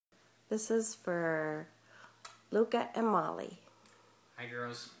This is for Luca and Molly. Hi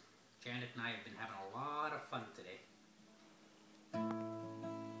girls, Janet and I have been having a lot of fun today.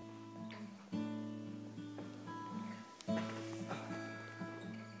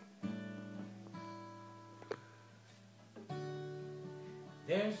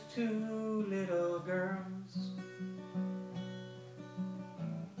 There's two little girls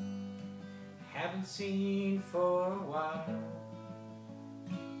haven't seen for a while.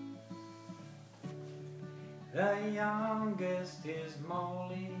 The youngest is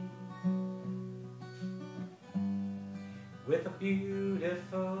Molly, with a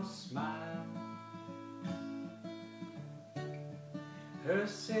beautiful smile. Her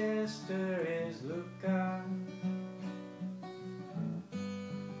sister is Luca,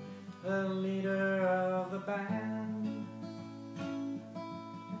 the leader of the band.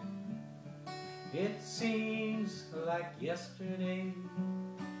 It seems like yesterday,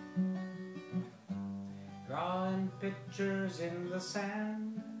 drawing pictures in the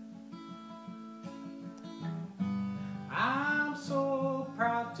sand. I'm so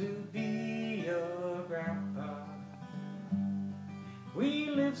proud to be your grandpa.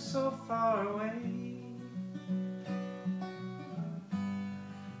 We live so far away.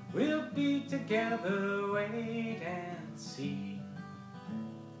 We'll be together, wait and see.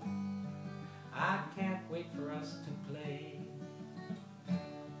 I can't wait for us to play.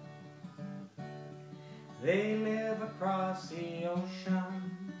 They live across the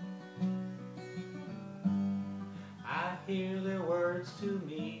ocean. I hear their words to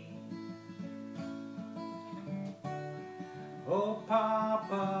me. Oh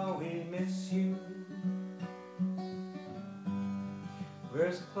Papa, we miss you. We're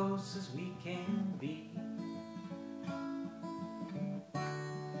as close as we can be.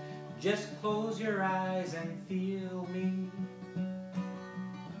 Just close your eyes and feel me.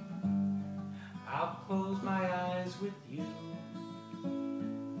 I'll close my eyes with you.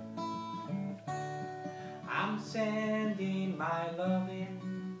 I'm sending my loving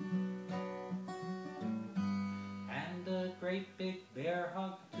and a great big bear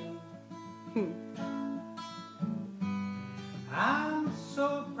hug too. I'm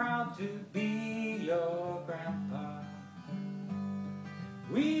so proud to be your grandpa.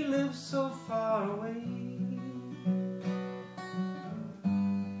 We live so far away.